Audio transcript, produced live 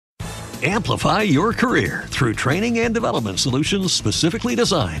Amplify your career through training and development solutions specifically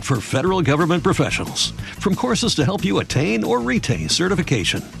designed for federal government professionals. From courses to help you attain or retain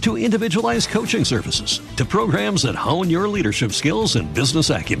certification, to individualized coaching services, to programs that hone your leadership skills and business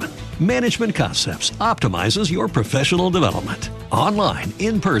acumen, Management Concepts optimizes your professional development. Online,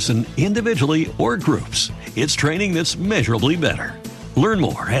 in person, individually, or groups, it's training that's measurably better. Learn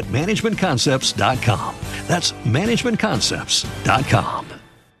more at managementconcepts.com. That's managementconcepts.com.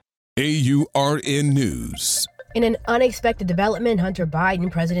 AURN News. In an unexpected development, Hunter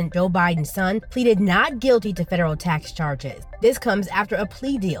Biden, President Joe Biden's son, pleaded not guilty to federal tax charges. This comes after a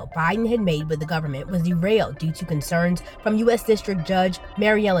plea deal Biden had made with the government was derailed due to concerns from U.S. District Judge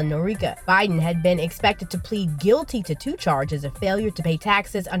Mariela Noriega. Biden had been expected to plead guilty to 2 charges of failure to pay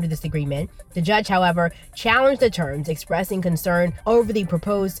taxes under this agreement. The judge, however, challenged the terms, expressing concern over the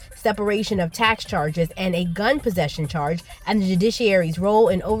proposed separation of tax charges and a gun possession charge and the judiciary's role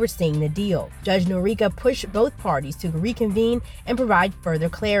in overseeing the deal. Judge Noriega pushed both parties to reconvene and provide further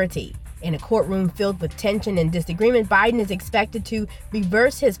clarity. In a courtroom filled with tension and disagreement, Biden is expected to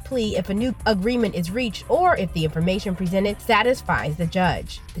reverse his plea if a new agreement is reached or if the information presented satisfies the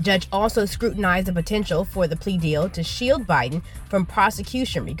judge. The judge also scrutinized the potential for the plea deal to shield Biden from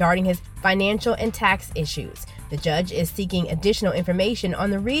prosecution regarding his financial and tax issues. The judge is seeking additional information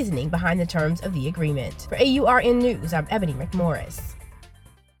on the reasoning behind the terms of the agreement. For AURN News, I'm Ebony McMorris.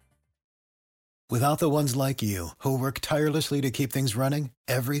 Without the ones like you, who work tirelessly to keep things running,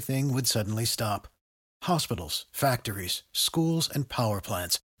 everything would suddenly stop. Hospitals, factories, schools, and power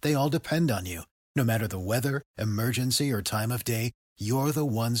plants, they all depend on you. No matter the weather, emergency, or time of day, you're the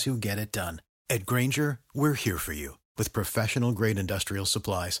ones who get it done. At Grainger, we're here for you with professional-grade industrial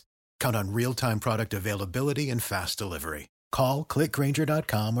supplies. Count on real-time product availability and fast delivery. Call, click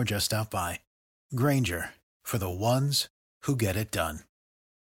Grainger.com, or just stop by. Grainger, for the ones who get it done.